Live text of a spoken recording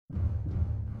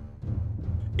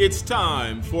It's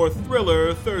time for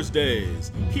Thriller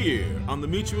Thursdays, here on the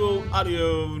Mutual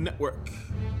Audio Network.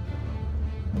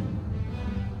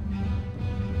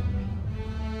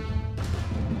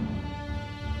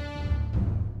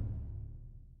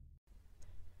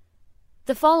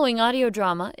 The following audio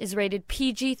drama is rated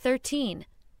PG-13,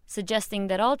 suggesting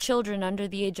that all children under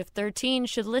the age of 13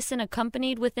 should listen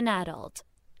accompanied with an adult.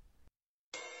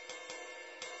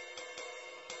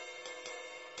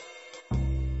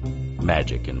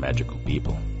 Magic and magical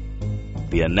people.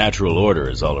 The unnatural order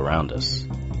is all around us.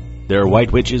 There are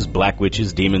white witches, black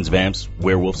witches, demons, vamps,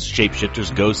 werewolves,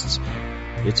 shapeshifters, ghosts.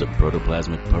 It's a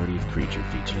protoplasmic party of creature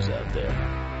features out there.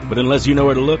 But unless you know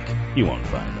where to look, you won't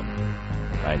find them.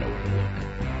 I know where to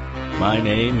look. My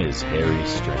name is Harry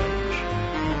Strange.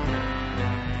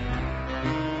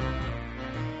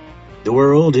 The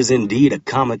world is indeed a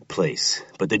comic place,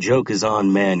 but the joke is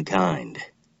on mankind.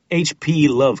 H.P.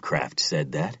 Lovecraft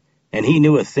said that, and he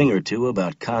knew a thing or two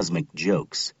about cosmic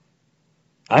jokes.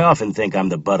 I often think I'm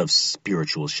the butt of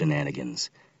spiritual shenanigans.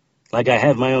 Like I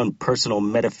have my own personal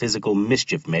metaphysical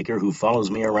mischief maker who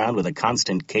follows me around with a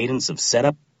constant cadence of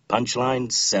setup,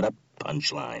 punchline, setup,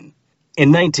 punchline.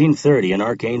 In 1930, an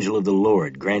archangel of the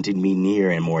Lord granted me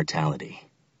near immortality.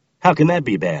 How can that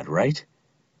be bad, right?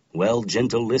 Well,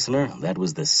 gentle listener, that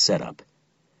was the setup.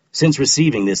 Since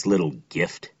receiving this little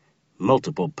gift,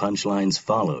 multiple punchlines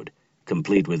followed,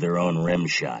 complete with their own rim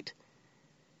shot.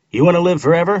 You want to live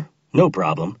forever? No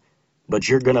problem. But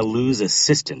you're going to lose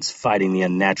assistance fighting the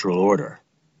unnatural order.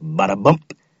 Bada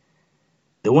bump.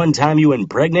 The one time you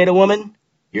impregnate a woman,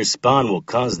 your spawn will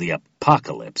cause the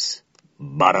apocalypse.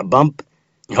 Bada bump.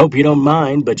 Hope you don't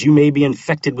mind, but you may be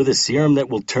infected with a serum that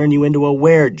will turn you into a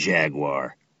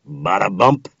were-jaguar. Bada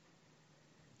bump.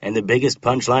 And the biggest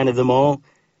punchline of them all?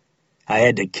 I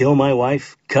had to kill my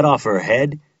wife, cut off her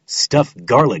head, stuff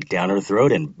garlic down her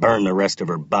throat, and burn the rest of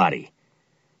her body.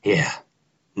 Yeah,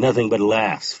 nothing but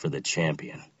laughs for the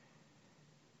champion.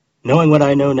 Knowing what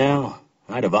I know now,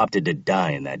 I'd have opted to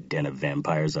die in that den of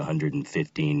vampires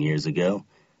 115 years ago.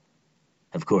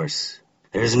 Of course,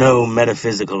 there's no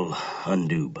metaphysical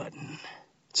undo button.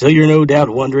 So you're no doubt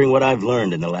wondering what I've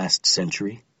learned in the last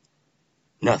century.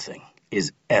 Nothing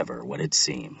is ever what it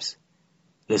seems.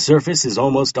 The surface is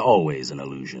almost always an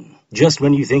illusion. Just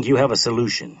when you think you have a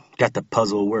solution, got the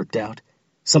puzzle worked out,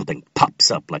 something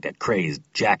pops up like a crazed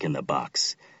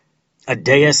jack-in-the-box. A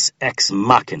deus ex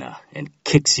machina, and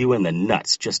kicks you in the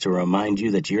nuts just to remind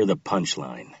you that you're the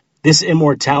punchline. This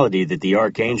immortality that the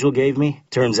archangel gave me,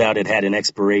 turns out it had an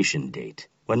expiration date,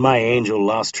 when my angel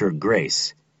lost her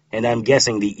grace, and I'm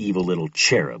guessing the evil little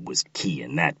cherub was key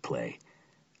in that play.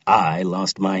 I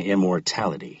lost my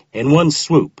immortality. In one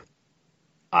swoop,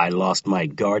 I lost my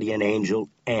guardian angel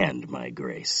and my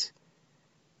grace.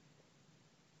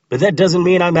 But that doesn't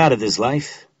mean I'm out of this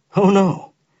life. Oh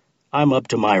no. I'm up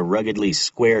to my ruggedly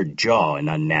square jaw in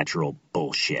unnatural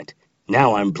bullshit.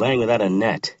 Now I'm playing without a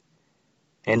net.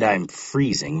 And I'm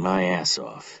freezing my ass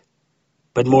off.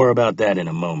 But more about that in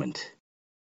a moment.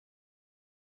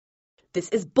 This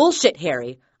is bullshit,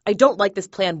 Harry. I don't like this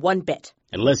plan one bit.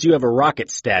 Unless you have a rocket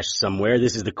stashed somewhere,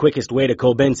 this is the quickest way to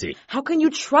Kolbensi. How can you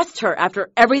trust her after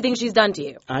everything she's done to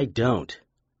you? I don't.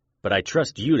 But I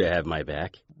trust you to have my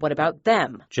back. What about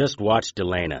them? Just watch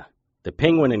Delana. The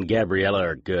penguin and Gabriella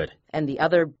are good. And the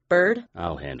other bird?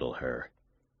 I'll handle her.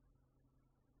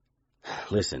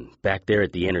 Listen, back there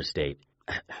at the interstate,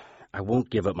 I won't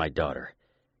give up my daughter.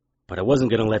 But I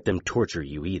wasn't going to let them torture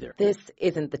you either. This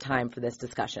isn't the time for this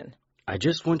discussion. I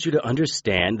just want you to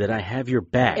understand that I have your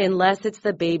back. Unless it's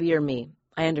the baby or me.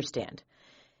 I understand.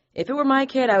 If it were my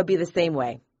kid, I would be the same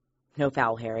way. No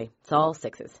foul, Harry. It's all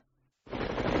sixes. There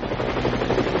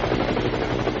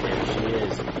she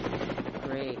is.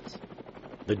 Great.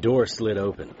 The door slid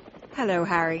open. Hello,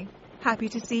 Harry. Happy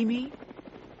to see me?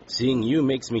 Seeing you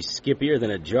makes me skippier than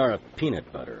a jar of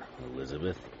peanut butter,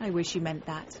 Elizabeth. I wish you meant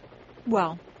that.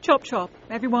 Well, chop chop.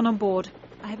 Everyone on board.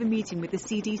 I have a meeting with the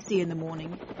CDC in the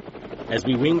morning. As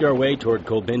we winged our way toward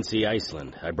Kolbensi,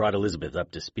 Iceland, I brought Elizabeth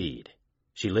up to speed.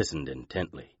 She listened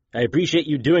intently. I appreciate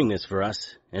you doing this for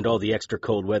us, and all the extra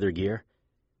cold weather gear.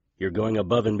 You're going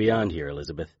above and beyond here,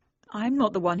 Elizabeth. I'm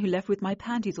not the one who left with my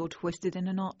panties all twisted in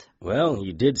a knot. Well,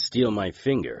 you did steal my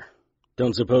finger.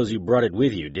 Don't suppose you brought it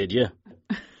with you, did you?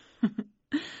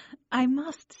 I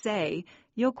must say,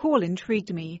 your call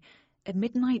intrigued me. A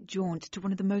midnight jaunt to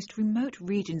one of the most remote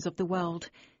regions of the world.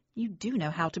 You do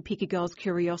know how to pique a girl's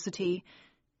curiosity.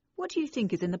 What do you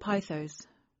think is in the pythos?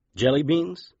 Jelly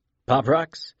beans? Pop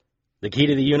rocks? The key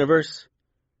to the universe?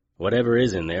 Whatever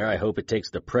is in there, I hope it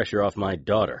takes the pressure off my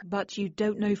daughter. But you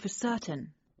don't know for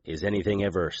certain. Is anything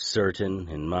ever certain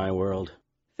in my world?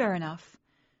 Fair enough.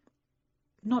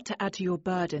 Not to add to your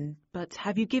burden, but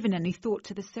have you given any thought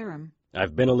to the serum?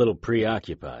 I've been a little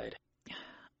preoccupied.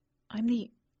 I'm the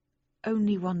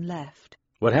only one left.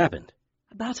 What happened?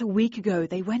 About a week ago,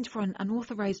 they went for an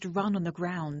unauthorized run on the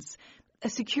grounds. A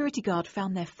security guard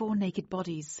found their 4 naked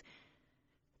bodies.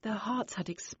 Their hearts had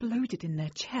exploded in their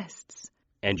chests.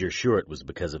 And you're sure it was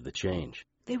because of the change?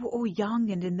 They were all young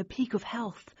and in the peak of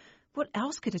health. What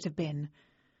else could it have been?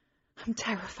 I'm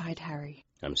terrified, Harry.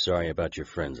 I'm sorry about your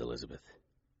friends, Elizabeth.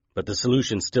 But the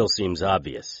solution still seems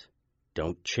obvious.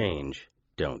 Don't change,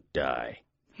 don't die.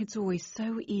 It's always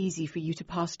so easy for you to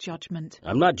pass judgment.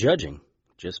 I'm not judging,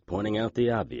 just pointing out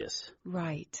the obvious.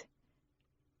 Right.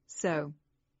 So,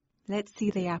 let's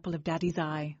see the apple of Daddy's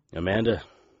eye. Amanda,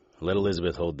 let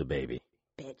Elizabeth hold the baby.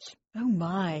 Bitch. Oh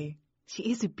my,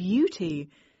 she is a beauty.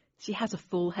 She has a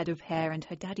full head of hair and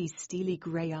her daddy's steely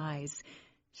grey eyes.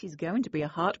 She's going to be a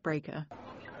heartbreaker.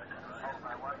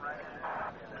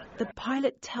 The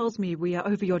pilot tells me we are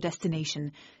over your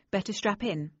destination. Better strap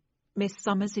in. Miss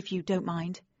Summers, if you don't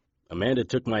mind. Amanda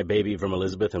took my baby from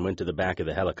Elizabeth and went to the back of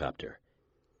the helicopter.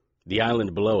 The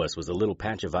island below us was a little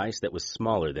patch of ice that was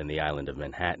smaller than the island of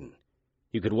Manhattan.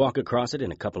 You could walk across it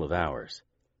in a couple of hours.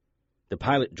 The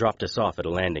pilot dropped us off at a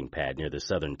landing pad near the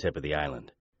southern tip of the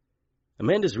island.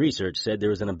 Amanda's research said there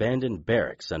was an abandoned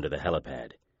barracks under the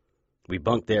helipad. We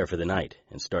bunked there for the night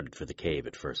and started for the cave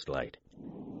at first light.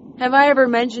 Have I ever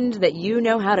mentioned that you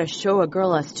know how to show a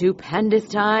girl a stupendous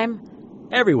time?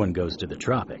 Everyone goes to the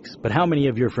tropics, but how many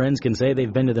of your friends can say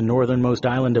they've been to the northernmost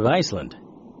island of Iceland?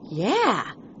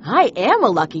 Yeah, I am a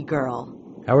lucky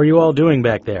girl. How are you all doing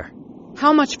back there?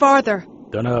 How much farther?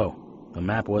 Dunno. The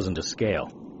map wasn't to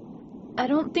scale. I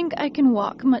don't think I can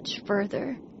walk much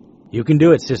further. You can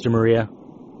do it, Sister Maria.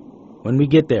 When we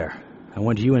get there, I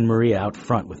want you and Maria out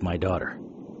front with my daughter.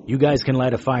 You guys can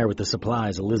light a fire with the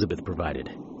supplies Elizabeth provided.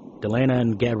 Delana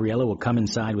and Gabriella will come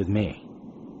inside with me.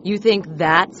 You think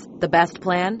that's the best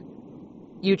plan?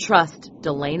 You trust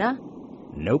Delana?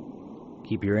 Nope.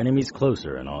 Keep your enemies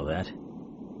closer and all that.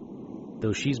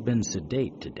 Though she's been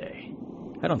sedate today.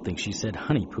 I don't think she said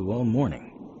honey poo all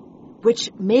morning. Which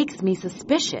makes me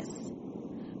suspicious.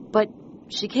 But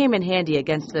she came in handy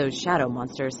against those shadow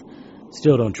monsters.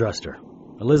 Still don't trust her.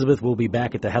 Elizabeth will be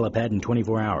back at the helipad in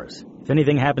 24 hours. If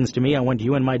anything happens to me, I want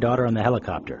you and my daughter on the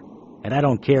helicopter. And I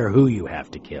don't care who you have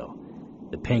to kill.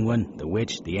 The penguin, the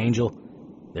witch, the angel,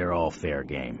 they're all fair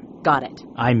game. Got it.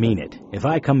 I mean it. If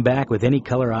I come back with any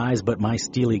color eyes but my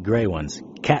steely gray ones,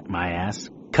 cat my ass,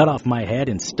 cut off my head,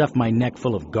 and stuff my neck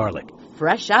full of garlic.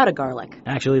 Fresh out of garlic.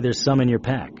 Actually, there's some in your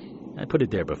pack. I put it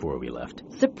there before we left.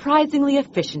 Surprisingly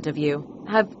efficient of you.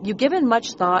 Have you given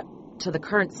much thought to the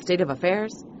current state of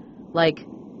affairs? Like,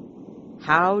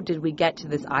 how did we get to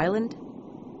this island?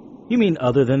 You mean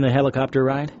other than the helicopter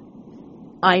ride?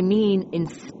 I mean in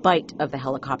spite of the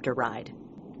helicopter ride.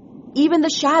 Even the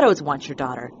shadows want your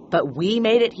daughter, but we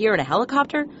made it here in a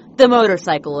helicopter, the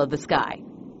motorcycle of the sky.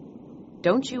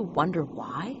 Don't you wonder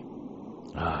why?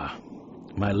 Ah,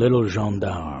 my little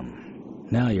gendarme.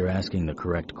 Now you're asking the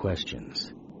correct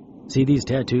questions. See these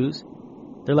tattoos?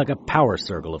 They're like a power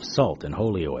circle of salt and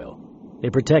holy oil. They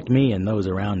protect me and those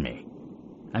around me.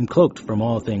 I'm cloaked from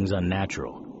all things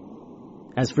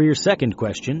unnatural. As for your second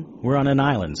question, we're on an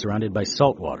island surrounded by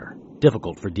salt water,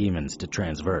 difficult for demons to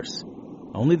transverse.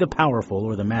 Only the powerful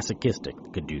or the masochistic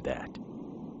could do that.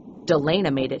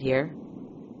 Delana made it here.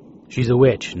 She's a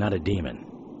witch, not a demon.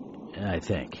 I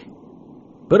think.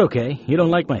 But okay, you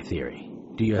don't like my theory.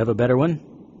 Do you have a better one?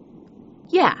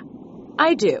 Yeah,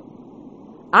 I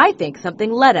do. I think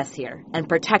something led us here and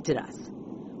protected us.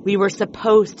 We were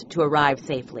supposed to arrive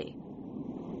safely.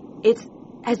 It's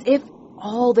as if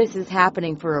all this is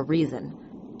happening for a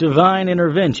reason. Divine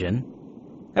intervention?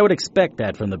 I would expect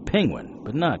that from the penguin,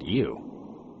 but not you.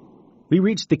 We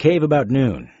reached the cave about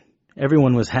noon.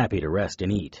 Everyone was happy to rest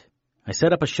and eat. I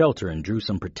set up a shelter and drew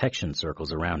some protection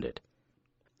circles around it.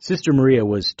 Sister Maria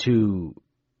was too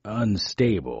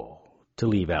unstable to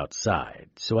leave outside,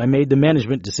 so I made the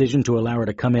management decision to allow her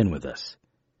to come in with us.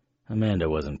 Amanda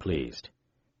wasn't pleased.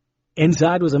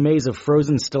 Inside was a maze of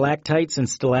frozen stalactites and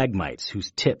stalagmites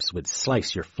whose tips would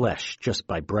slice your flesh just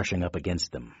by brushing up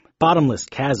against them. Bottomless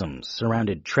chasms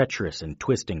surrounded treacherous and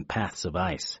twisting paths of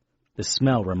ice. The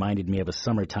smell reminded me of a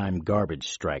summertime garbage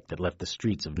strike that left the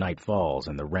streets of Night Falls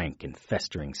and the rank and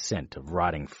festering scent of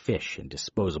rotting fish and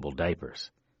disposable diapers.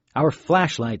 Our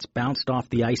flashlights bounced off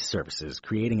the ice surfaces,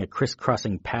 creating a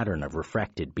crisscrossing pattern of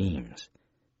refracted beams.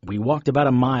 We walked about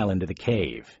a mile into the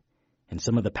cave. In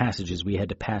some of the passages, we had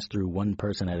to pass through one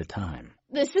person at a time.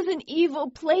 This is an evil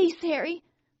place, Harry.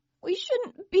 We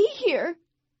shouldn't be here.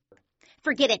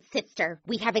 Forget it, sister.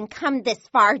 We haven't come this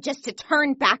far just to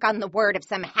turn back on the word of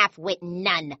some half-wit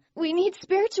nun. We need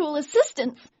spiritual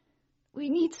assistance. We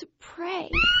need to pray.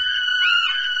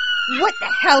 What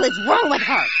the hell is wrong with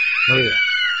her?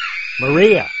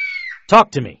 Maria!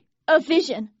 Talk to me! A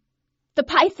vision. The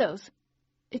Pythos.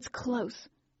 It's close.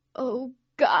 Oh,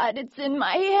 God, it's in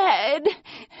my head.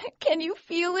 Can you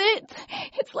feel it?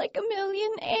 It's like a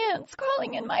million ants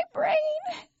crawling in my brain.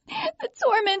 The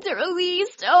torment are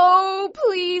released. Oh,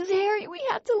 please, Harry, we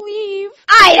have to leave.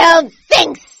 I don't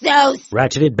think so.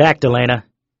 Ratchet it back, Delana.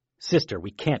 Sister,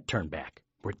 we can't turn back.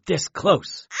 We're this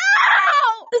close.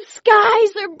 Ow! The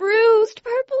skies are bruised,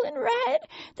 purple and red.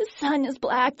 The sun is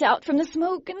blacked out from the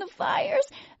smoke and the fires.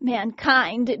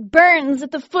 Mankind, it burns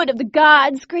at the foot of the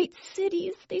gods. Great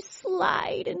cities, they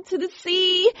slide into the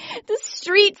sea. The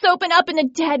streets open up in a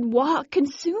dead walk,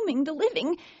 consuming the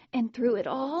living. And through it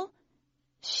all,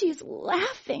 she's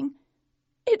laughing.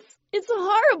 It's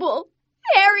horrible.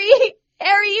 Harry,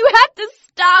 you have to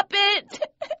stop it.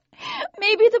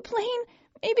 Maybe the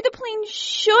plane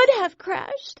should have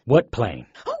crashed. What plane?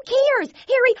 Who cares?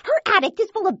 Harry, her attic is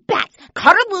full of bats.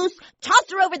 Cut her loose,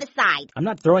 toss her over the side. I'm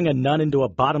not throwing a nun into a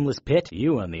bottomless pit.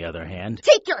 You, on the other hand.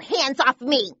 Take your hands off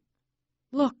me.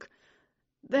 Look,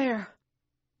 there.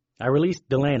 I released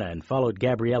Delana and followed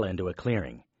Gabriella into a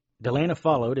clearing. Delana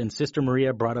followed, and Sister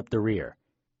Maria brought up the rear.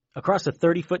 Across a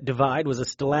 30-foot divide was a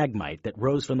stalagmite that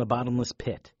rose from the bottomless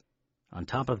pit. On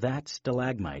top of that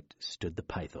stalagmite stood the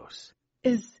Pythos.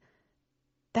 Is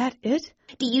that it?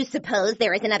 Do you suppose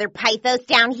there is another Pythos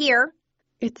down here?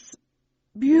 It's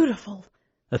beautiful.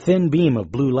 A thin beam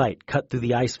of blue light cut through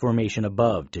the ice formation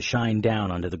above to shine down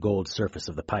onto the gold surface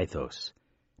of the Pythos.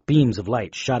 Beams of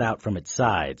light shot out from its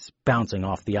sides, bouncing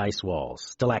off the ice walls,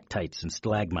 stalactites and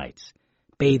stalagmites,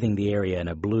 bathing the area in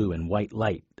a blue and white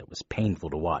light that was painful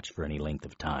to watch for any length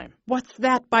of time. What's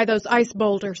that by those ice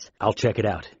boulders? I'll check it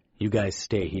out. You guys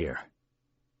stay here.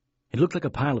 It looked like a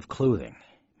pile of clothing.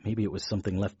 Maybe it was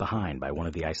something left behind by one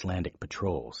of the Icelandic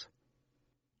patrols.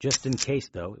 Just in case,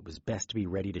 though, it was best to be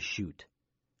ready to shoot.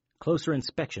 Closer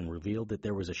inspection revealed that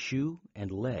there was a shoe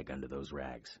and leg under those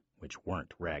rags, which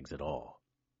weren't rags at all.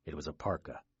 It was a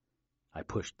parka. I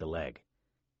pushed the leg.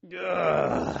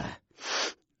 Ugh.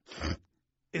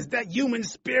 Is that human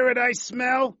spirit I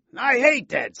smell? I hate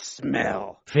that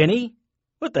smell. Finney?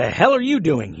 What the hell are you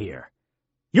doing here?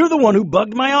 You're the one who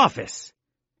bugged my office.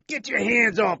 Get your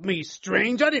hands off me,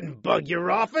 Strange. I didn't bug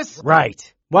your office.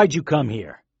 Right. Why'd you come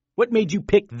here? What made you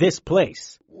pick this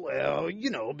place? Well,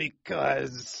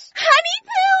 because...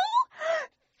 Honeypoo!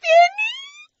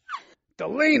 Finny!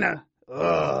 Delana!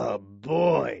 Oh,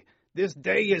 boy. This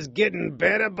day is getting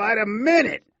better by the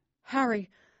minute. Harry,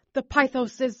 the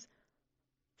Pythos is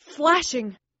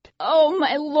flashing. Oh,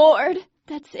 my lord.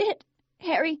 That's it.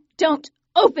 Harry, don't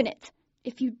open it.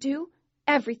 If you do,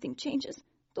 everything changes.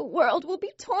 The world will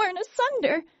be torn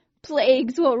asunder.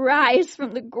 Plagues will rise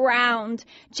from the ground.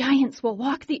 Giants will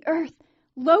walk the earth.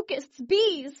 Locusts,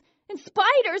 bees, and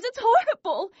spiders. It's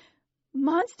horrible.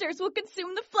 Monsters will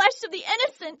consume the flesh of the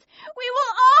innocent. We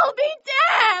will all be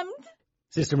damned.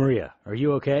 Sister Maria, are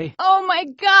you okay? Oh, my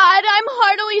God, I'm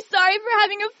heartily sorry for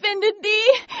having offended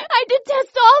thee. I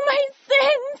detest all my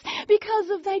sins because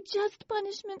of thy just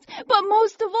punishments, but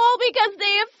most of all because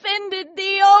they offended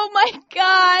thee, oh, my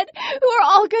God, who are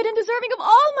all good and deserving of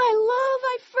all my love.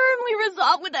 I firmly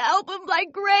resolve with the help of thy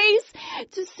grace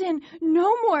to sin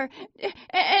no more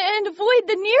and avoid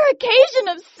the near occasion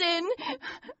of sin.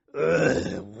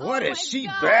 What is she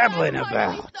babbling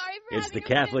about? It's the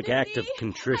Catholic act of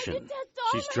contrition.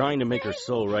 She's trying to make her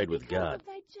soul right with God.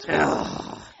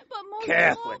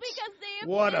 Catholics.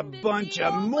 What a bunch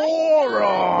of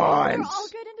morons.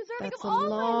 That's a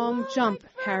long jump,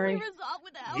 Harry.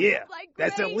 Yeah,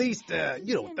 that's at least a,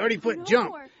 30-foot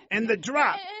jump. And the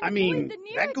drop,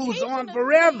 that goes on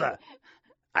forever.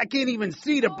 I can't even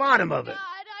see the bottom of it.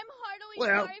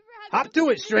 Well, hop to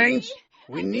it, Strange.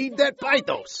 We need that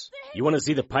Pythos. You want to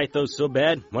see the Pythos so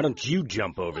bad? Why don't you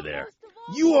jump over there?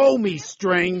 You owe me,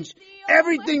 Strange.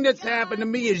 Everything that's happened to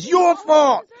me is your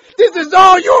fault. This is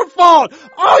all your fault.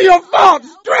 All your fault,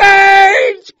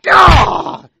 Strange.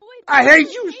 God! I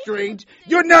hate you, Strange.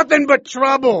 You're nothing but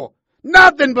trouble.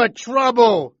 Nothing but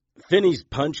trouble. Finney's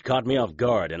punch caught me off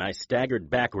guard, and I staggered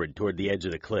backward toward the edge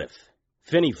of the cliff.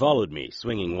 Finney followed me,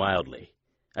 swinging wildly.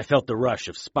 I felt the rush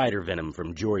of spider venom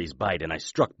from Jory's bite, and I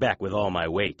struck back with all my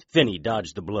weight. Finney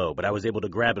dodged the blow, but I was able to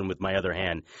grab him with my other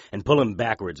hand and pull him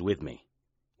backwards with me.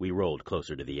 We rolled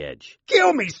closer to the edge.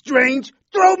 Kill me, Strange!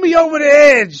 Throw me over the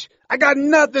edge! I got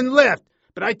nothing left.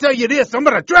 But I tell you this, I'm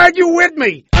gonna drag you with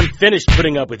me! I'm finished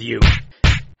putting up with you.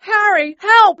 Harry,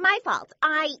 help! My fault.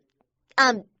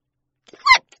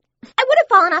 I would have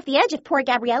fallen off the edge if poor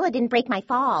Gabriella didn't break my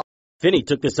fall. Finney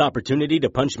took this opportunity to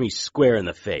punch me square in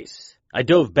the face. I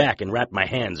dove back and wrapped my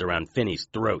hands around Finney's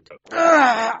throat.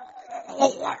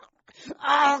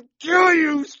 I'll kill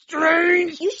you,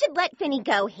 Strange! You should let Finney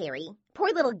go, Harry.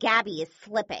 Poor little Gabby is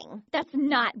slipping. That's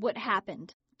not what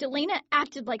happened. Delana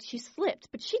acted like she slipped,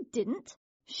 but she didn't.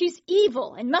 She's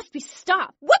evil and must be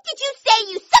stopped. What did you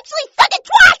say, you sexually sucking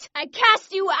twat? I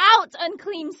cast you out,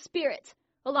 unclean spirit,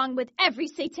 along with every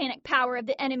satanic power of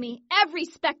the enemy, every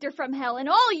specter from hell, and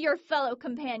all your fellow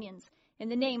companions, in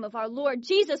the name of our Lord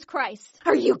Jesus Christ.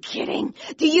 Are you kidding?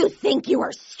 Do you think you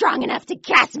are strong enough to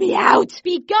cast me out?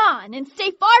 Be gone and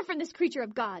stay far from this creature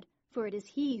of God, for it is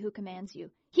he who commands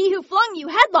you. He who flung you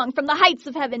headlong from the heights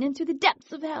of heaven into the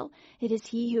depths of hell. It is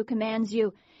he who commands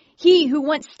you. He who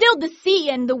once stilled the sea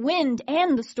and the wind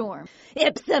and the storm.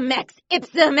 Ipsum ex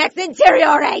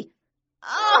interiore!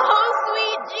 Oh,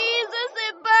 sweet Jesus,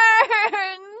 it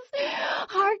burns!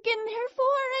 Hearken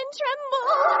therefore and tremble!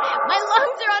 My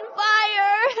lungs are on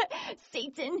fire!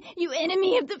 Satan, you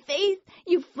enemy of the faith,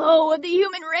 you foe of the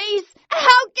human race,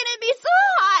 how can it be so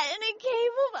hot in a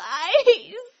cave of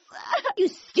ice? You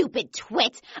stupid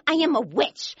twit! I am a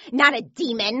witch, not a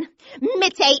demon.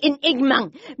 Mitte in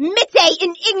igmum! Mitte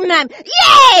in igmum!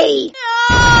 Yay! No!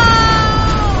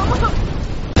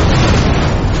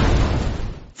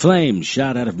 Flames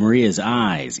shot out of Maria's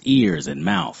eyes, ears, and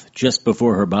mouth just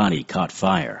before her body caught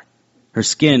fire. Her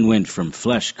skin went from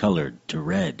flesh-colored to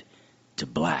red to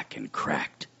black and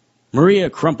cracked. Maria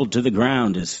crumpled to the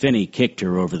ground as Finney kicked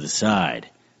her over the side.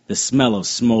 The smell of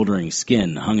smoldering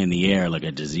skin hung in the air like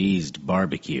a diseased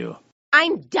barbecue.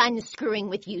 I'm done screwing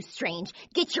with you, Strange.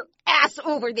 Get your ass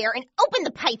over there and open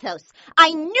the Pythos.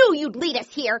 I knew you'd lead us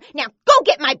here. Now go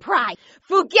get my prize.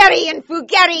 Fuggetti and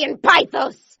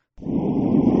Pythos.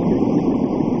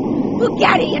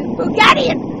 Fuggetti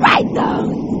and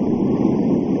Pythos.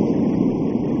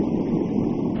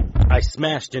 I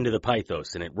smashed into the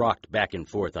Pythos and it rocked back and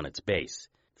forth on its base.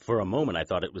 For a moment I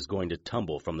thought it was going to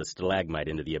tumble from the stalagmite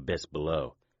into the abyss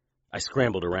below. I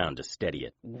scrambled around to steady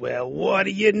it. Well, what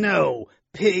do you know?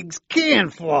 Pigs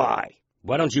can fly.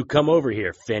 Why don't you come over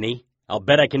here, Finney? I'll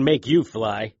bet I can make you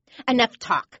fly. Enough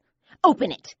talk.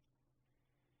 Open it.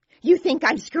 You think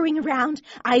I'm screwing around?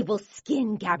 I will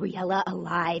skin Gabriella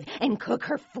alive and cook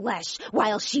her flesh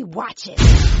while she watches.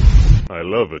 I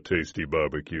love a tasty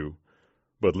barbecue.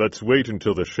 But let's wait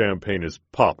until the champagne is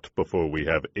popped before we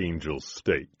have angel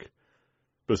steak.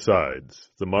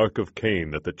 Besides, the mark of Cain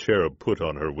that the cherub put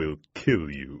on her will kill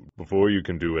you before you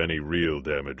can do any real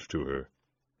damage to her.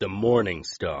 The Morning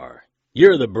Star.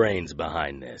 You're the brains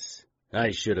behind this.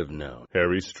 I should have known.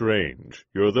 Harry Strange,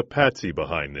 you're the patsy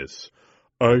behind this.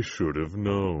 I should have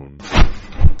known.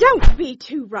 Don't be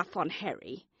too rough on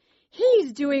Harry.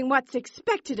 He's doing what's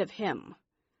expected of him.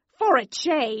 For a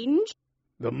change.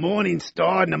 The Morning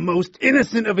Star and the most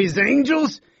innocent of his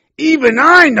angels? Even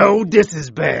I know this is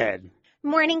bad.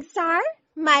 Morning Star,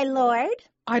 my lord.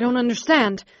 I don't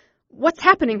understand. What's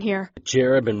happening here? The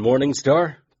cherub and Morning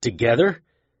Star? Together?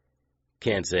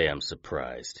 Can't say I'm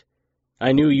surprised.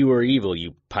 I knew you were evil,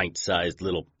 you pint-sized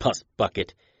little pus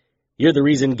bucket. You're the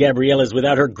reason Gabriella's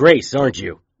without her grace, aren't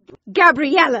you?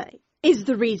 Gabriella is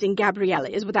the reason Gabriella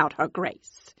is without her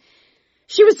grace.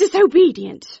 She was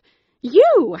disobedient.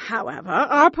 You, however,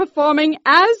 are performing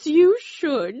as you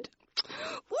should.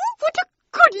 Ooh, what a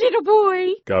good little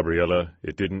boy. Gabriella,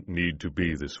 it didn't need to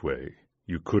be this way.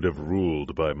 You could have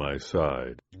ruled by my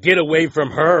side. Get away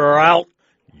from her or I'll...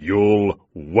 You'll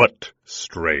what,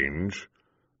 Strange?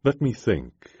 Let me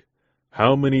think.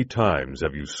 How many times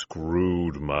have you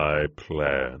screwed my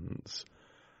plans?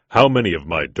 How many of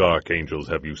my dark angels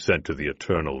have you sent to the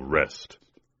eternal rest?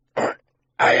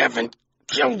 I haven't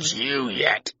killed you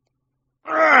yet.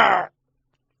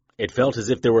 It felt as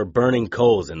if there were burning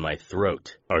coals in my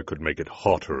throat. I could make it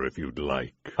hotter if you'd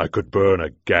like. I could burn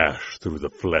a gash through the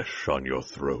flesh on your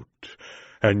throat,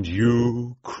 and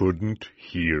you couldn't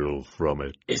heal from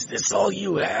it. Is this all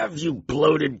you have, you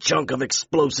bloated chunk of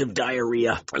explosive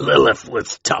diarrhea? Lilith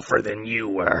was tougher than you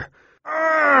were.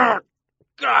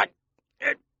 God,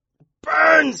 it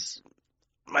burns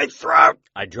my throat.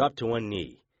 I dropped to one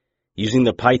knee, using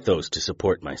the Pythos to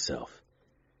support myself.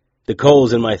 The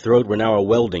coals in my throat were now a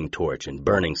welding torch and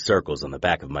burning circles on the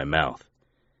back of my mouth.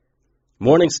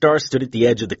 Morning Star stood at the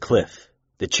edge of the cliff.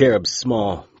 The cherub's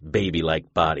small,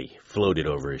 baby-like body floated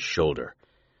over his shoulder.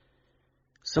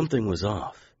 Something was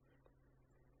off.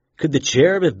 Could the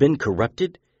cherub have been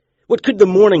corrupted? What could the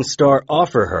Morning Star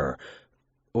offer her?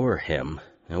 Or him?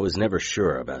 I was never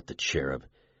sure about the cherub.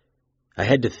 I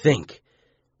had to think.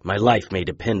 My life may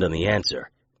depend on the answer.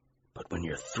 But when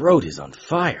your throat is on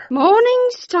fire... Morning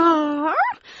Star,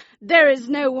 there is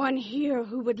no one here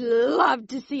who would love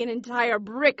to see an entire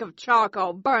brick of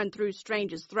charcoal burn through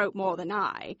Strange's throat more than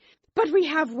I. But we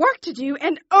have work to do,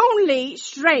 and only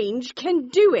Strange can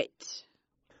do it.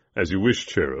 As you wish,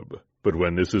 Cherub, but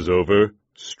when this is over,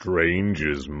 Strange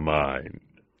is mine.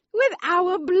 With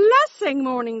our blessing,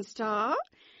 Morning Star.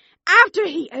 After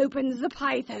he opens the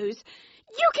pythos,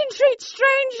 you can treat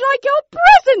Strange like your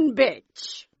prison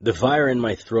bitch. The fire in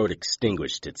my throat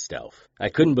extinguished itself. I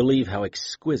couldn't believe how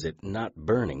exquisite not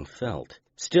burning felt.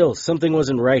 Still, something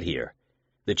wasn't right here.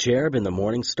 The cherub and the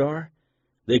Morning Star?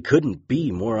 They couldn't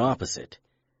be more opposite.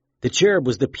 The cherub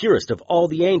was the purest of all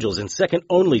the angels and second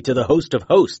only to the host of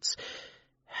hosts.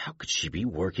 How could she be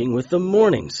working with the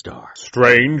Morning Star?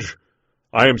 Strange,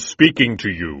 I am speaking to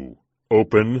you.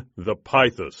 Open the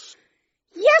pythos.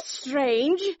 Yes,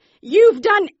 Strange. You've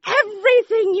done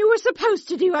everything you were supposed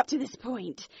to do up to this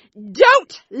point.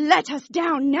 Don't let us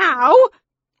down now.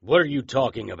 What are you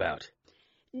talking about?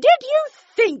 Did you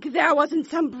think there wasn't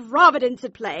some providence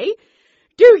at play?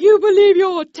 Do you believe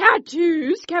your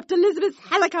tattoos kept Elizabeth's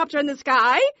helicopter in the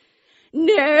sky?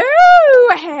 No,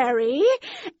 Harry.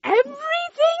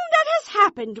 Everything that has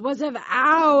happened was of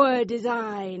our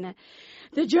design.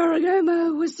 The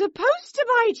Jorogomo was supposed to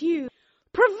bite you,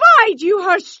 provide you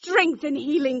her strength and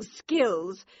healing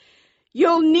skills.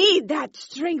 You'll need that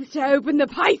strength to open the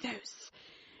pythos.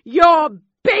 Your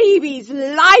baby's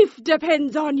life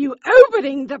depends on you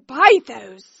opening the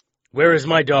pythos. Where is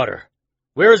my daughter?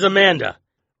 Where is Amanda?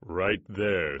 Right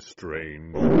there,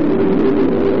 Strange.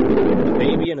 The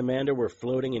baby and Amanda were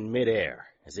floating in midair,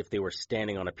 as if they were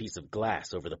standing on a piece of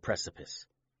glass over the precipice.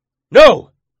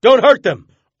 No! Don't hurt them!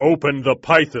 Open the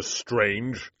pythos,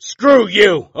 Strange. Screw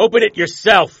you! Open it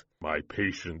yourself! My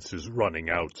patience is running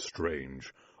out,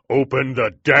 Strange. Open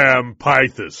the damn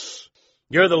pythos!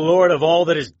 You're the lord of all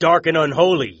that is dark and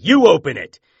unholy. You open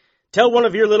it! Tell one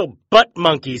of your little butt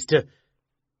monkeys to...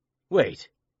 Wait.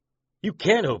 You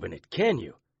can't open it, can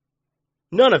you?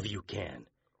 None of you can.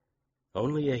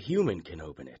 Only a human can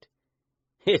open it.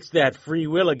 It's that free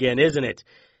will again, isn't it?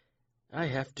 I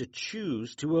have to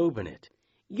choose to open it.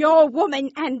 Your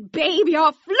woman and baby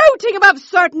are floating above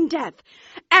certain death,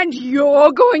 and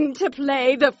you're going to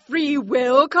play the free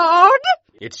will card?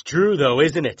 It's true, though,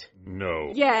 isn't it?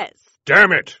 No. Yes.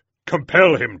 Damn it!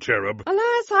 Compel him, Cherub.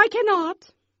 Alas, I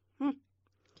cannot.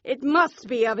 It must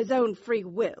be of his own free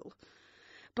will.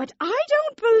 But I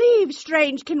don't believe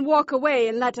Strange can walk away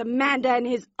and let Amanda and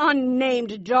his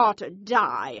unnamed daughter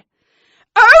die.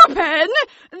 Open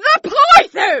the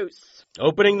pythos!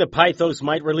 Opening the pythos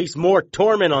might release more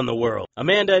torment on the world.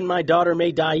 Amanda and my daughter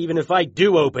may die even if I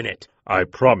do open it. I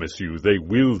promise you they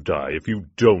will die if you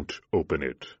don't open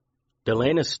it.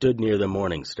 Delana stood near the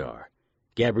Morning Star.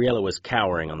 Gabriella was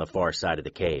cowering on the far side of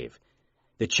the cave.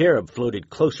 The cherub floated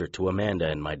closer to Amanda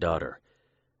and my daughter.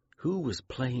 Who was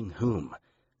playing whom?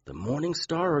 The Morning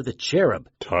Star or the cherub?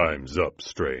 Time's up,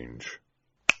 Strange.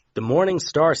 The Morning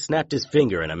Star snapped his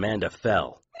finger and Amanda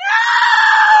fell.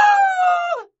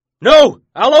 No! No!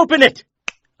 I'll open it!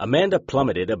 Amanda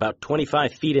plummeted about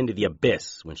 25 feet into the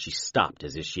abyss when she stopped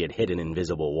as if she had hit an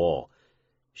invisible wall.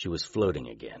 She was floating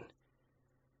again.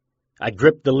 I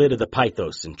gripped the lid of the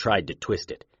pythos and tried to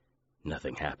twist it.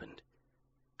 Nothing happened.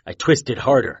 I twisted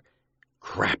harder.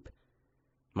 Crap.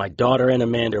 My daughter and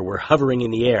Amanda were hovering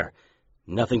in the air.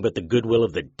 Nothing but the goodwill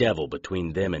of the devil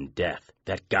between them and death.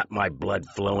 That got my blood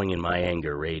flowing and my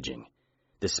anger raging.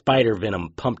 The spider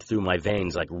venom pumped through my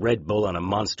veins like Red Bull on a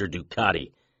monster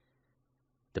Ducati.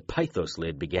 The pythos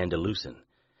lid began to loosen.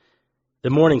 The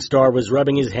Morning Star was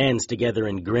rubbing his hands together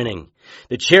and grinning.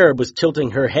 The cherub was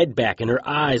tilting her head back and her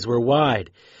eyes were wide.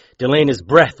 Delana's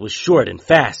breath was short and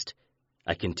fast.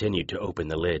 I continued to open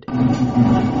the lid.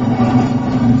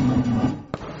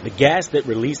 The gas that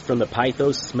released from the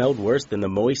pythos smelled worse than the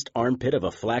moist armpit of a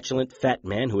flatulent fat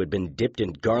man who had been dipped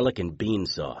in garlic and bean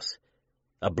sauce.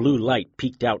 A blue light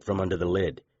peeked out from under the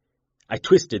lid. I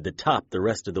twisted the top the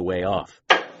rest of the way off.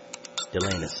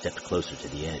 Delana stepped closer to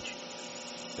the edge.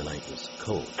 The light was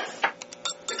cold.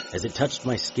 As it touched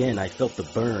my skin, I felt the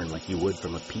burn like you would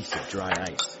from a piece of dry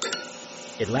ice.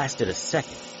 It lasted a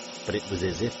second, but it was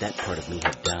as if that part of me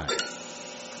had died.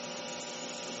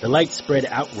 The light spread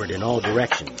outward in all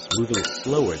directions, moving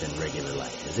slower than regular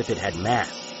light, as if it had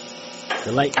mass.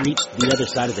 The light reached the other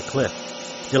side of the cliff.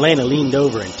 Delana leaned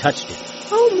over and touched it.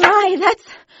 Oh my, that's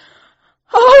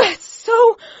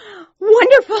so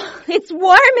wonderful. It's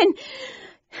warm and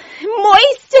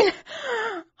moist and,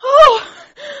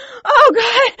 oh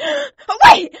God.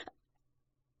 Wait,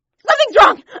 something's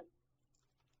wrong.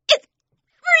 It's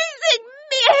freezing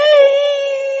me.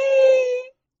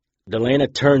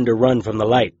 turned to run from the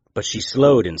light, but she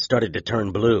slowed and started to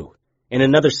turn blue. In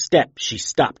another step, she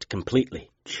stopped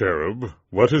completely. Cherub,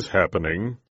 what is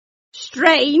happening?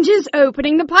 Strange is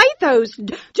opening the Pythos, just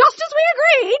as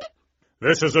we agreed.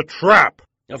 This is a trap!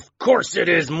 Of course it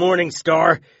is,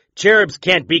 Morningstar. Cherubs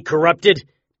can't be corrupted,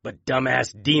 but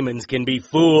dumbass demons can be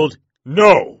fooled.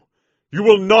 No! You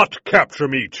will not capture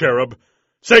me, Cherub.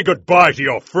 Say goodbye to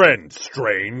your friend,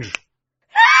 Strange.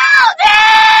 Help me!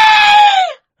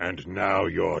 And now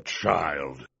your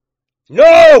child.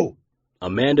 No!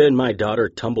 Amanda and my daughter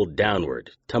tumbled downward,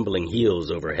 tumbling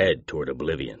heels over head toward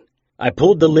oblivion. I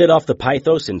pulled the lid off the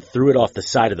Pythos and threw it off the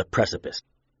side of the precipice.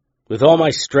 With all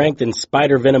my strength and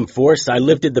spider venom force, I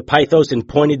lifted the Pythos and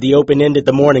pointed the open end at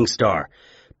the Morningstar.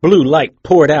 Blue light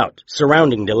poured out,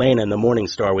 surrounding Delana and the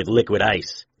Morningstar with liquid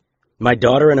ice. My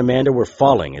daughter and Amanda were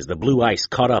falling as the blue ice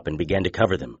caught up and began to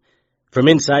cover them. From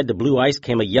inside the blue ice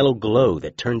came a yellow glow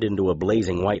that turned into a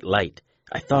blazing white light.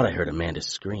 I thought I heard Amanda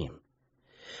scream.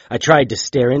 I tried to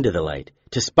stare into the light,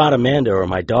 to spot Amanda or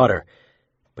my daughter,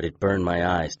 but it burned my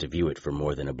eyes to view it for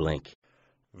more than a blink.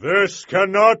 This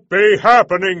cannot be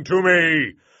happening to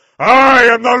me! I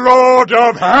am the Lord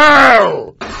of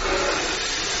Hell!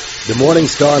 The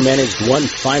Morningstar managed one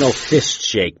final fist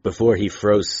shake before he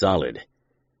froze solid.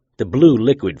 The blue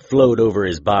liquid flowed over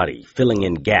his body, filling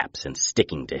in gaps and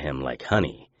sticking to him like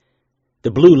honey.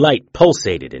 The blue light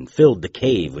pulsated and filled the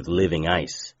cave with living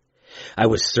ice. I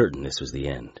was certain this was the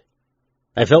end.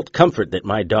 I felt comfort that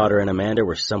my daughter and Amanda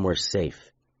were somewhere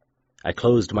safe. I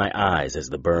closed my eyes as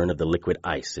the burn of the liquid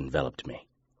ice enveloped me.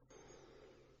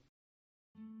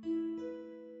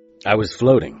 I was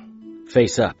floating,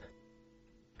 face up.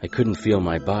 I couldn't feel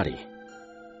my body.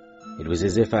 It was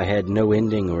as if I had no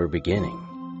ending or beginning.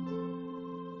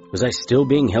 Was I still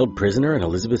being held prisoner in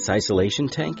Elizabeth's isolation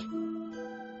tank?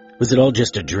 Was it all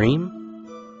just a dream?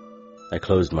 I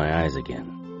closed my eyes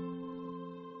again.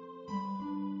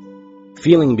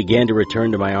 Feeling began to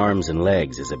return to my arms and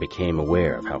legs as I became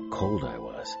aware of how cold I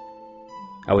was.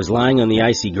 I was lying on the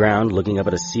icy ground looking up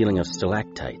at a ceiling of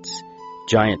stalactites,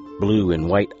 giant blue and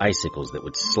white icicles that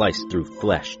would slice through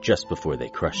flesh just before they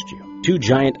crushed you. 2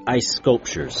 giant ice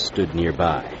sculptures stood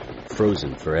nearby,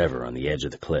 frozen forever on the edge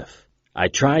of the cliff. I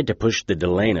tried to push the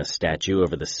Delana statue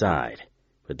over the side,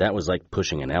 but that was like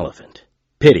pushing an elephant.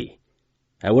 Pity.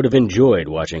 I would have enjoyed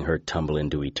watching her tumble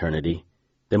into eternity.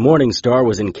 The Morningstar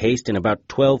was encased in about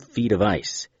 12 feet of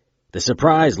ice. The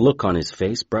surprised look on his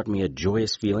face brought me a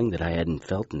joyous feeling that I hadn't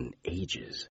felt in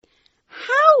ages.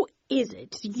 How is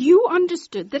it you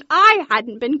understood that I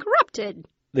hadn't been corrupted?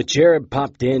 The Cherub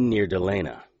popped in near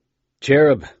Delana.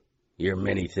 Cherub, you're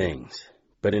many things,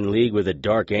 but in league with a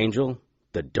dark angel,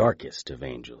 the darkest of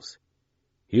angels.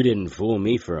 You didn't fool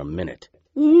me for a minute.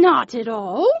 Not at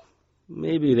all.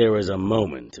 Maybe there was a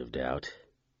moment of doubt.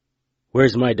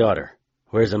 Where's my daughter?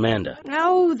 Where's Amanda?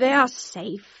 Oh, they're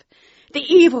safe. The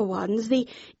evil ones, the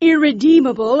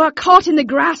irredeemable, are caught in the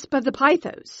grasp of the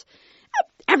Pythos.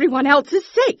 Everyone else is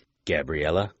safe.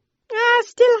 Gabriella?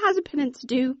 Still has a penance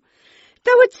due,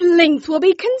 though its length will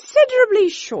be considerably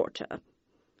shorter.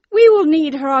 We will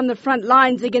need her on the front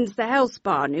lines against the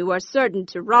Hellspawn, who are certain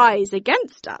to rise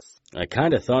against us. I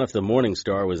kind of thought if the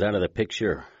Morningstar was out of the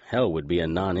picture, hell would be a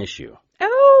non-issue.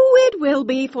 Oh, it will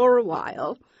be for a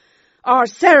while. Our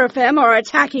Seraphim are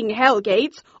attacking Hell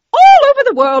Gates all over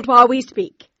the world while we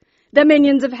speak. The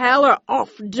minions of Hell are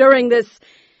off during this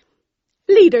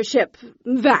leadership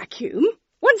vacuum.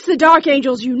 Once the Dark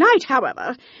Angels unite,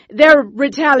 however, their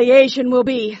retaliation will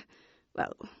be,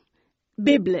 well,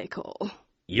 biblical.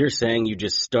 You're saying you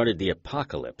just started the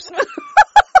apocalypse.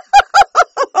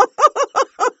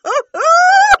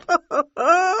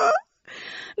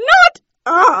 Not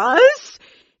us!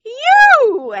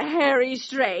 You, Harry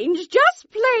Strange, just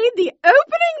played the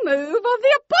opening move of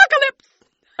the apocalypse!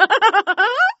 I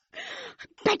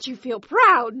bet you feel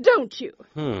proud, don't you?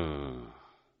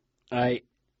 I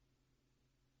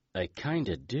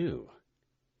kinda do.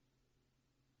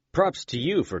 Props to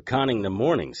you for conning the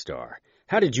Morningstar.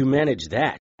 How did you manage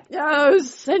that? Oh,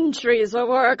 centuries of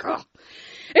work. Oh,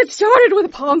 it started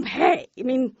with Pompeii.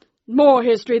 More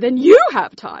history than you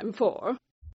have time for.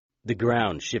 The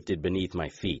ground shifted beneath my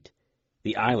feet.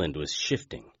 The island was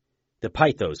shifting. The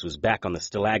Pythos was back on the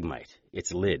stalagmite,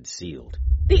 its lid sealed.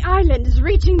 The island is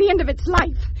reaching the end of its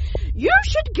life. You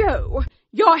should go.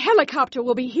 Your helicopter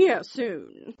will be here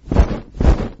soon.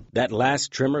 That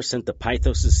last tremor sent the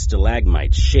Pythos'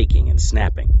 stalagmite shaking and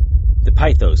snapping. The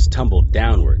Pythos tumbled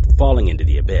downward, falling into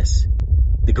the abyss.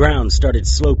 The ground started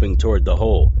sloping toward the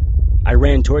hole. I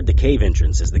ran toward the cave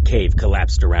entrance as the cave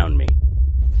collapsed around me.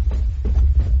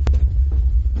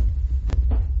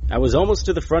 I was almost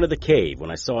to the front of the cave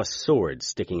when I saw a sword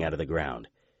sticking out of the ground.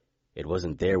 It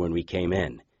wasn't there when we came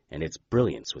in, and its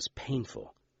brilliance was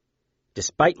painful.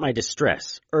 Despite my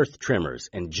distress, earth tremors,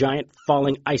 and giant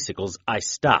falling icicles, I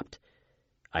stopped.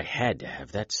 I had to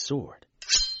have that sword.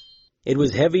 It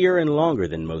was heavier and longer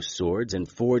than most swords and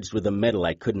forged with a metal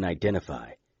I couldn't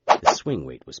identify. The swing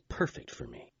weight was perfect for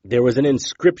me. There was an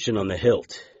inscription on the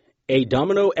hilt, A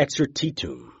Domino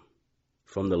Exercitum,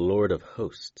 from the Lord of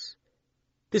Hosts.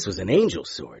 This was an angel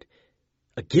sword.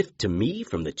 A gift to me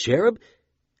from the cherub?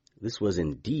 This was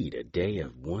indeed a day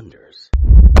of wonders.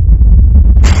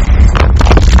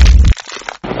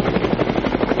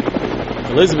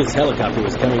 Elizabeth's helicopter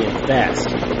was coming in fast,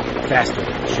 faster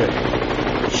than it should.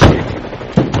 Shit.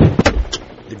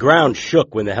 The ground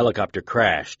shook when the helicopter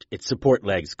crashed, its support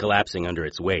legs collapsing under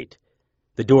its weight.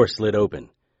 The door slid open.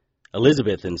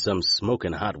 Elizabeth and some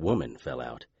smoking hot woman fell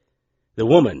out. The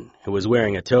woman, who was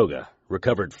wearing a toga,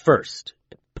 recovered first,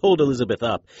 pulled Elizabeth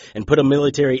up, and put a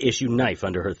military-issue knife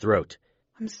under her throat.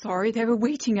 I'm sorry, they were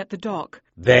waiting at the dock.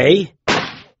 They?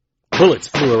 Bullets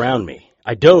flew around me.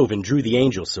 I dove and drew the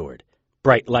angel sword.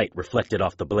 Bright light reflected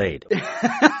off the blade.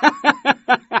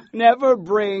 Never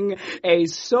bring a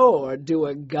sword to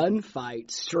a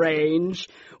gunfight, Strange.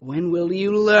 When will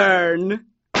you learn?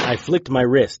 I flicked my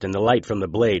wrist, and the light from the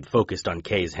blade focused on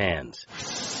Kay's hands.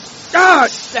 Ah,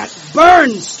 that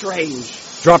burns, Strange.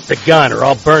 Drop the gun, or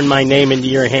I'll burn my name into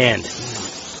your hand.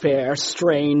 Fair,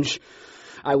 Strange.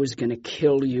 I was gonna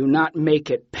kill you, not make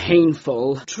it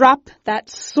painful. Drop that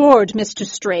sword, Mr.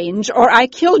 Strange, or I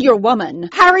kill your woman.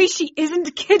 Harry, she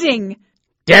isn't kidding.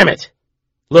 Damn it!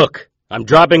 Look, I'm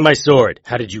dropping my sword.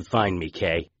 How did you find me,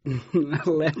 Kay? A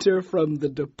letter from the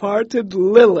departed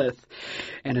Lilith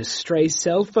and a stray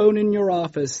cell phone in your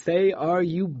office. They are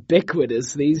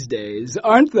ubiquitous these days,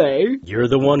 aren't they? You're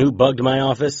the one who bugged my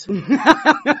office?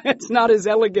 It's not as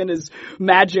elegant as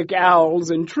magic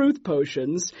owls and truth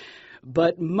potions,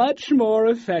 but much more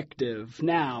effective.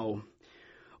 Now,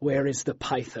 where is the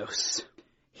Pythos?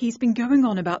 He's been going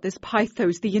on about this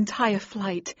Pythos the entire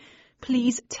flight.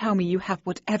 Please tell me you have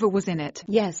whatever was in it.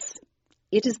 Yes.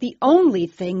 It is the only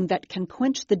thing that can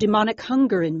quench the demonic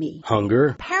hunger in me. Hunger?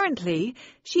 Apparently,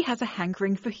 she has a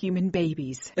hankering for human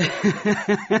babies.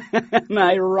 An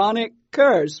ironic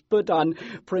curse put on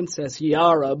Princess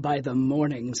Yara by the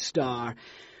Morning Star.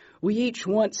 We each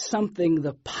want something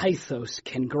the Pythos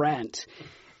can grant.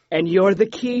 And you're the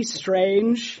key,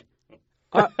 Strange.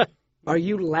 Are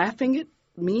you laughing at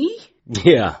me?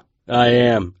 Yeah, I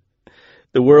am.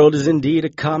 The world is indeed a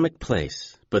comic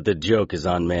place, but the joke is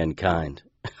on mankind.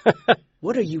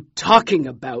 What are you talking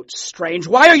about, Strange?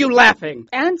 Why are you laughing?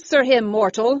 Answer him,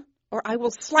 mortal, or I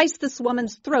will slice this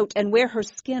woman's throat and wear her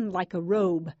skin like a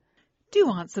robe.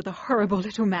 Do answer the horrible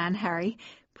little man, Harry.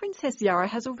 Princess Yara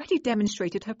has already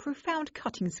demonstrated her profound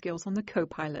cutting skills on the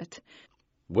co-pilot.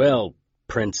 Well,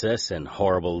 princess and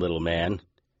horrible little man,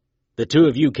 the two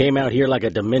of you came out here like a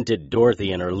demented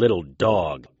Dorothy and her little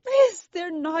dog. Is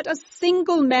there not a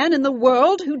single man in the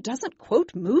world who doesn't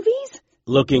quote movies?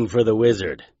 Looking for the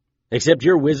wizard. Except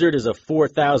your wizard is a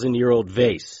 4,000-year-old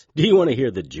vase. Do you want to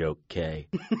hear the joke, Kay?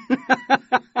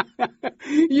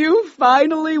 You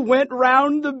finally went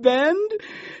round the bend?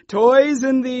 Toys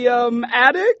in the,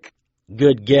 attic?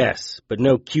 Good guess, but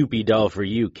no Cupid doll for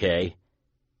you, Kay.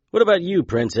 What about you,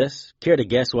 princess? Care to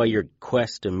guess why your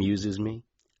quest amuses me?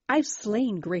 I've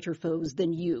slain greater foes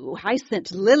than you. I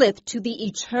sent Lilith to the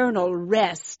eternal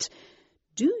rest.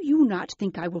 Do you not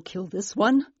think I will kill this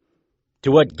one?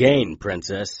 To what gain,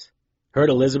 princess? Hurt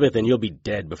Elizabeth and you'll be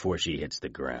dead before she hits the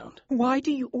ground. Why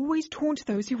do you always taunt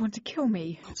those who want to kill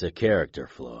me? It's a character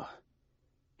flaw.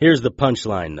 Here's the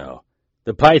punchline, though.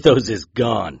 The Pythos is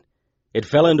gone. It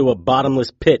fell into a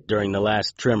bottomless pit during the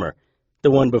last trimmer,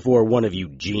 the one before one of you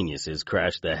geniuses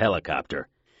crashed the helicopter.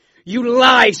 You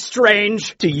lie,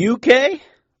 Strange! To you, Kay?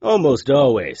 Almost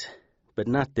always, but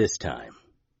not this time.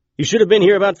 You should have been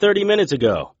here about 30 minutes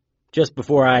ago, just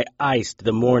before I iced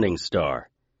the Morning Star.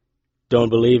 Don't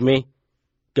believe me?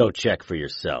 Go check for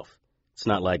yourself. It's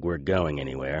not like we're going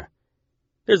anywhere.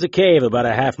 There's a cave about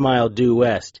a half-mile due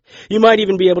west. You might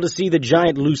even be able to see the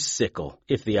giant loose sickle,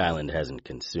 if the island hasn't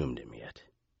consumed him yet.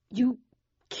 You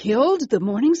killed the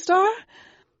Morning Star?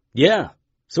 Yeah,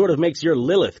 sort of makes your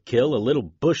Lilith kill a little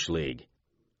bush league.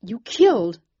 You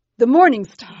killed the Morning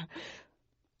Star?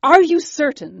 Are you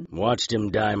certain? Watched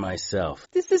him die myself.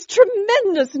 This is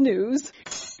tremendous news.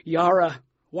 Yara,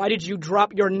 why did you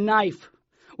drop your knife?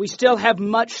 We still have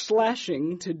much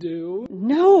slashing to do.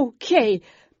 No, Kay.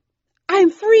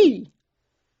 I'm free.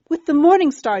 With the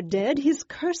Morning Star dead, his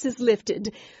curse is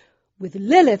lifted. With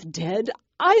Lilith dead,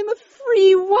 I am a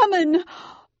free woman.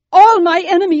 All my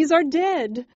enemies are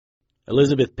dead.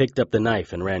 Elizabeth picked up the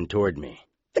knife and ran toward me.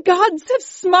 The gods have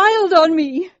smiled on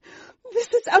me.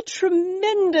 This is a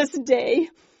tremendous day.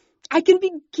 I can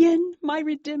begin my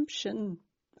redemption.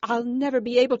 I'll never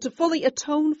be able to fully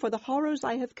atone for the horrors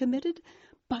I have committed,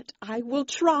 but I will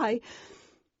try.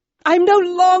 I'm no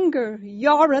longer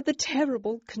Yara the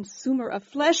terrible consumer of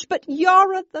flesh, but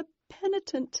Yara the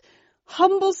penitent,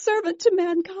 humble servant to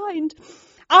mankind.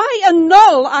 I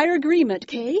annul our agreement,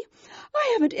 Kay.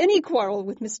 I haven't any quarrel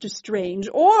with Mr. Strange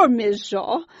or Ms.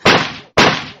 Shaw.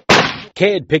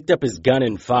 Kay had picked up his gun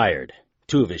and fired.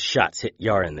 2 of his shots hit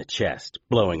Yara in the chest,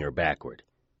 blowing her backward.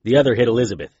 The other hit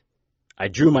Elizabeth. I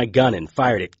drew my gun and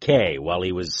fired at Kay while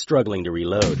he was struggling to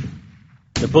reload.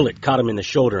 The bullet caught him in the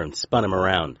shoulder and spun him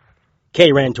around.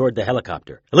 Kay ran toward the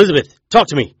helicopter. Elizabeth, talk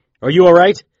to me. Are you all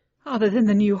right? Other than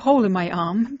the new hole in my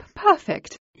arm,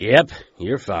 perfect. Yep,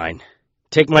 you're fine.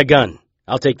 Take my gun.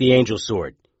 I'll take the angel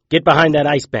sword. Get behind that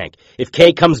ice bank. If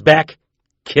Kay comes back,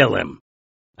 kill him.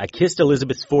 I kissed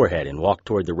Elizabeth's forehead and walked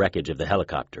toward the wreckage of the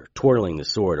helicopter, twirling the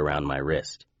sword around my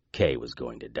wrist. Kay was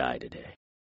going to die today.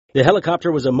 The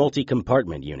helicopter was a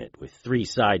multi-compartment unit with 3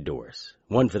 side doors,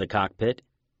 one for the cockpit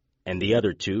and the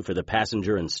other 2 for the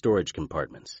passenger and storage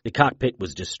compartments. The cockpit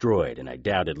was destroyed, and I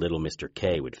doubted little Mr.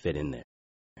 K would fit in there.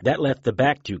 That left the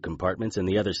back 2 compartments and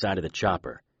the other side of the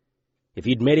chopper. If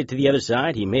he'd made it to the other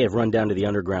side, he may have run down to the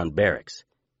underground barracks.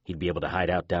 He'd be able to hide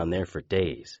out down there for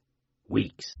days,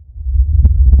 weeks.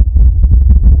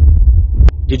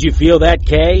 Did you feel that,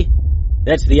 Kay?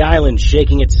 That's the island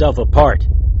shaking itself apart.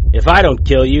 If I don't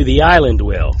kill you, the island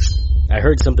will. I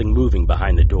heard something moving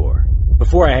behind the door.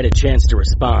 Before I had a chance to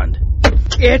respond.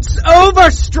 It's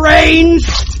over, Strange!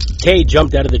 Kay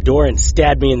jumped out of the door and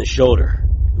stabbed me in the shoulder.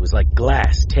 It was like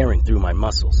glass tearing through my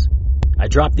muscles. I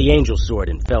dropped the angel sword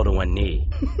and fell to one knee.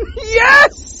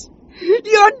 Yes!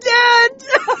 You're dead!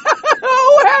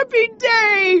 Oh, happy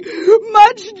day!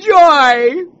 Much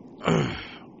joy!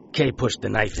 Kay pushed the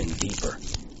knife in deeper.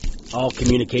 All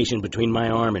communication between my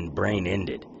arm and brain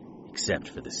ended, except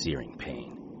for the searing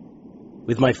pain.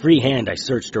 With my free hand, I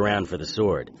searched around for the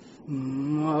sword.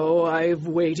 Oh, I've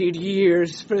waited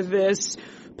years for this.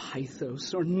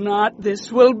 Pythos or not,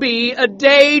 this will be a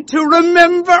day to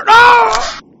remember.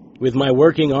 Oh! With my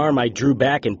working arm, I drew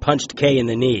back and punched Kay in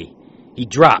the knee. He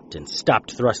dropped and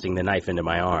stopped thrusting the knife into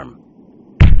my arm.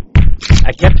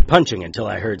 I kept punching until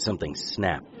I heard something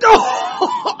snap.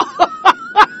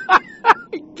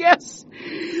 I guess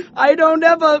I don't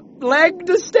have a leg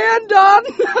to stand on,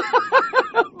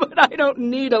 but I don't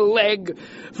need a leg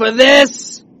for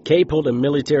this. Kay pulled a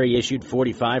military-issued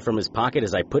 .45 from his pocket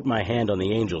as I put my hand on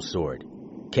the angel sword.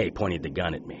 Kay pointed the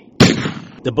gun at me.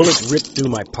 The bullet ripped through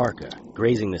my parka,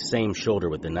 grazing the same shoulder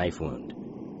with the knife wound.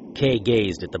 Kay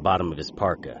gazed at the bottom of his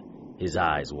parka, his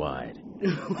eyes wide.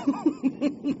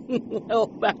 Well,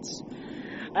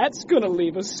 that's gonna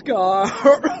leave a scar.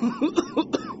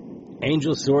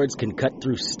 Angel swords can cut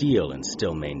through steel and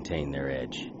still maintain their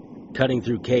edge. Cutting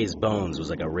through Kay's bones was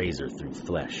like a razor through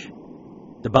flesh.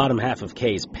 The bottom half of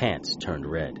Kay's pants turned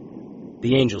red.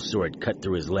 The angel sword cut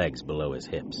through his legs below his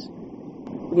hips.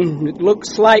 It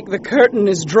looks like the curtain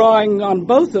is drawing on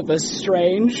both of us,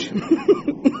 Strange.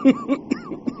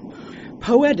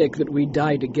 Poetic that we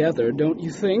die together, don't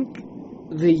you think?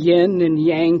 The yin and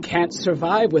yang can't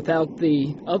survive without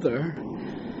the other.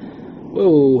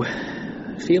 Whoa,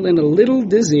 feeling a little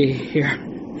dizzy here.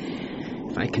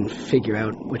 If I can figure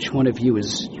out which one of you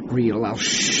is real, I'll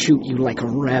shoot you like a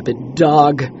rabid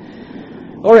dog.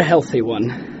 Or a healthy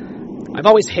one. I've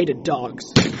always hated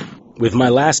dogs. With my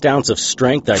last ounce of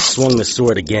strength, I swung the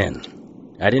sword again.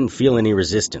 I didn't feel any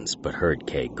resistance, but heard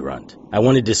Kay grunt. I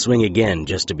wanted to swing again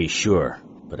just to be sure,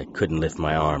 but I couldn't lift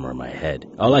my arm or my head.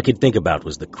 All I could think about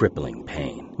was the crippling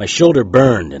pain. My shoulder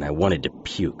burned and I wanted to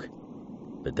puke,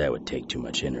 but that would take too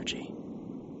much energy.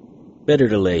 Better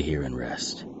to lay here and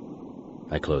rest.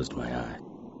 I closed my eyes.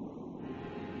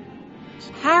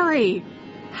 Harry!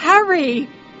 Harry!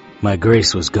 My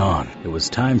grace was gone. It was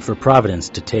time for Providence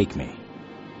to take me.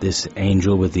 This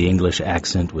angel with the English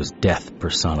accent was death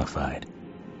personified.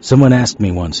 Someone asked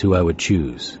me once who I would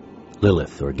choose,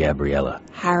 Lilith or Gabriella.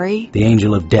 Harry? The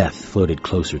angel of death floated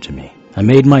closer to me. I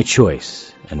made my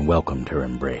choice and welcomed her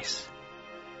embrace.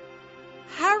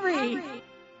 Harry!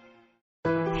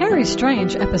 Harry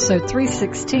Strange, Episode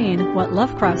 316, What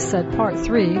Lovecraft Said Part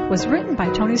 3, was written by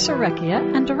Tony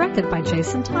Serecchia and directed by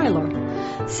Jason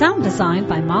Tyler. Sound designed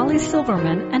by Molly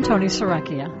Silverman and Tony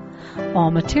Serecchia.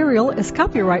 All material is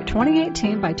copyright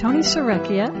 2018 by Tony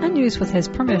Serecchia and used with his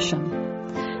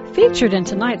permission. Featured in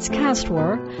tonight's cast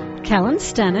were Kellen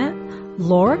Stennett,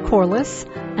 Laura Corliss,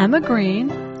 Emma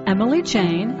Green, Emily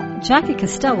Jane, Jackie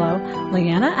Costello,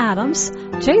 Leanna Adams,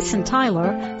 Jason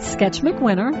Tyler, Sketch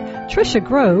McWinter, Trisha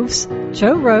Groves,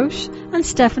 Joe Roche, and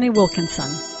Stephanie Wilkinson.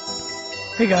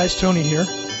 Hey guys, Tony here.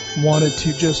 Wanted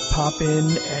to just pop in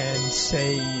and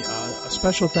say a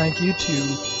special thank you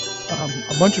to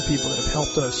a bunch of people that have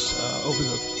helped us over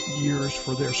the years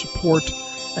for their support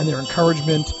and their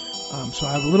encouragement. So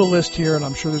I have a little list here, and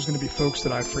I'm sure there's going to be folks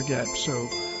that I forget. So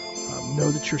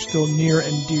know that you're still near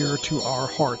and dear to our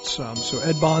hearts. So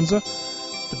Ed Bonza,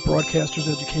 the Broadcasters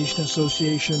Education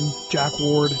Association, Jack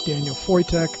Ward, Daniel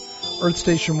Foytek, Earth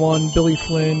Station 1, Billy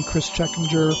Flynn, Chris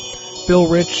Checkinger, Bill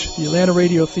Rich, the Atlanta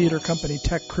Radio Theater Company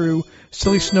Tech Crew,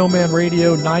 Silly Snowman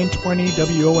Radio, 920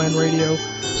 WON Radio,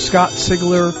 Scott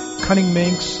Sigler, Cunning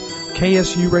Minx,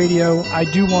 KSU Radio. I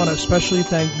do want to especially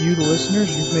thank you, the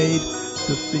listeners. You've made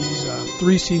these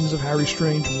 3 seasons of Harry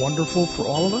Strange wonderful for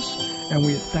all of us, and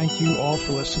we thank you all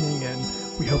for listening, and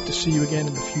we hope to see you again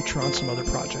in the future on some other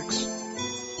projects.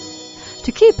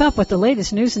 To keep up with the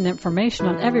latest news and information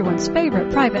on everyone's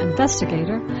favorite private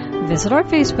investigator, visit our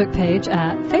Facebook page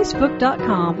at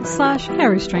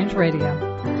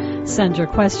facebook.com/HarryStrangeRadio. Send your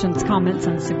questions, comments,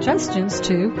 and suggestions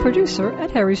to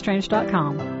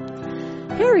producer@harrystrange.com.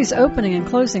 Harry's opening and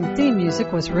closing theme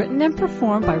music was written and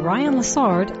performed by Ryan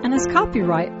Lessard and is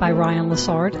copyright by Ryan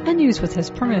Lessard and used with his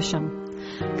permission.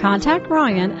 Contact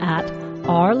Ryan at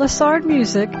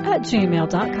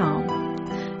rlessardmusic@gmail.com.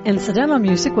 Incidental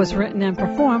music was written and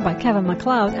performed by Kevin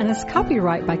MacLeod and is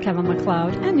copyright by Kevin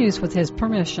MacLeod and used with his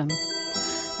permission.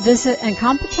 Visit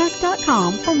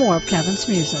Incompetech.com for more of Kevin's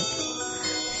music.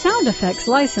 Sound effects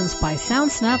licensed by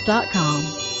Soundsnap.com.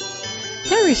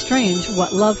 Harry Strange,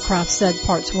 What Lovecraft Said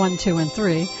Parts 1, 2, and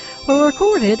 3 were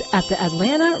recorded at the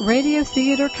Atlanta Radio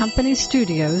Theater Company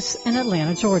Studios in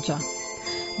Atlanta, Georgia.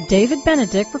 David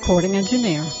Benedict, recording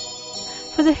engineer.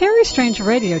 For the Harry Strange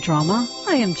radio drama,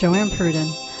 I am Joanne Pruden.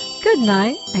 Good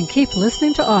night, and keep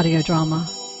listening to audio drama.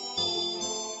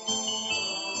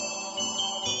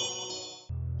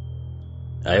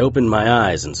 I opened my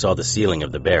eyes and saw the ceiling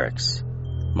of the barracks.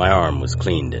 My arm was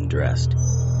cleaned and dressed.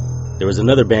 There was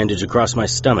another bandage across my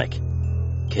stomach.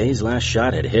 Kay's last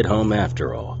shot had hit home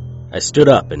after all. I stood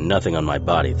up, and nothing on my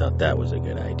body thought that was a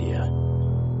good idea.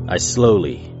 I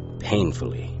slowly,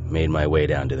 painfully, made my way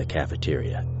down to the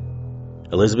cafeteria.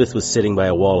 Elizabeth was sitting by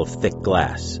a wall of thick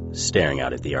glass, staring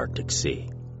out at the Arctic Sea.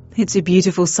 It's a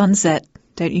beautiful sunset,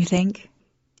 don't you think?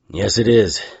 Yes, it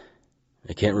is.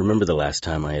 I can't remember the last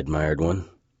time I admired one.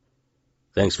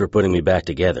 Thanks for putting me back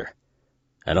together.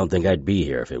 I don't think I'd be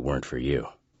here if it weren't for you.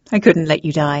 I couldn't let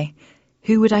you die.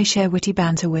 Who would I share witty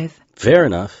banter with? Fair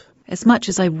enough. As much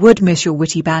as I would miss your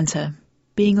witty banter,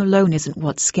 being alone isn't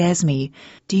what scares me.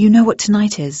 Do you know what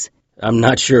tonight is? I'm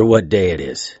not sure what day it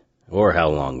is, or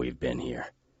how long we've been here.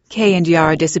 Kay and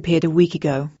Yara disappeared a week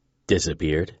ago.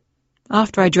 Disappeared?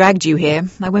 After I dragged you here,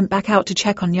 I went back out to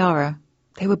check on Yara.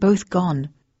 They were both gone.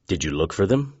 Did you look for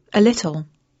them? A little.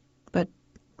 But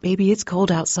baby, it's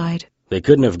cold outside. They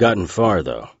couldn't have gotten far,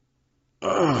 though.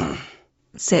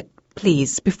 Sit,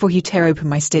 please, before you tear open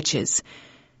my stitches.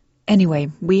 Anyway,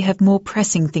 we have more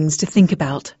pressing things to think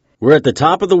about. We're at the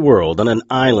top of the world on an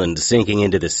island sinking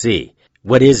into the sea.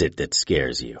 What is it that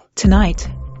scares you? Tonight,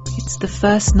 it's the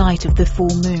first night of the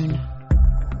full moon.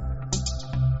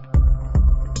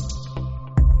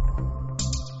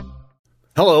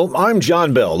 Hello, I'm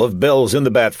John Bell of Bells in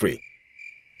the Bat Free.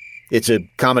 It's a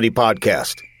comedy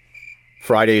podcast.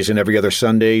 Fridays and every other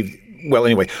Sunday. Well,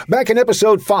 anyway, back in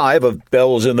episode 5 of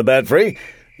Bells in the Bat Free,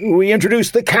 we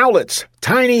introduced the cowlets,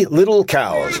 tiny little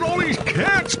cows. Where did all these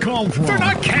cats come from? They're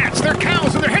not cats, they're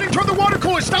cows, and they're heading toward the water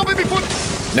cooler. Stop it before...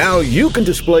 Now you can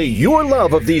display your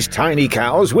love of these tiny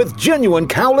cows with genuine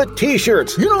cowlet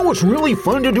t-shirts. You know what's really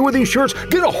fun to do with these shirts?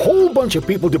 Get a whole bunch of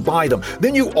people to buy them.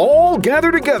 Then you all gather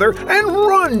together and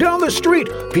run down the street.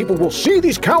 People will see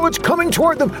these cowlets coming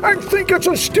toward them and think it's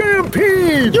a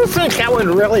stampede. You think that would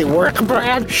really work,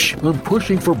 Brad? Shh, I'm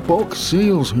pushing for bulk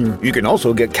sales here. You can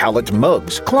also get cowlet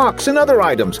mugs, clocks, and other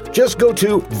items. Just go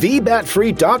to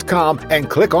thebatfree.com and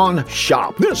click on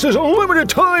Shop. This is a limited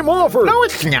time offer. No,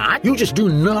 it's not. You just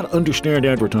do not understand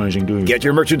advertising, do you? Get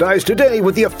your merchandise today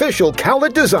with the official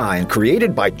cowlet design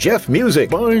created by Jeff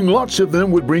Music. Buying lots of them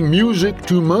would bring music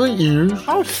to my ears.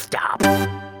 Oh, stop.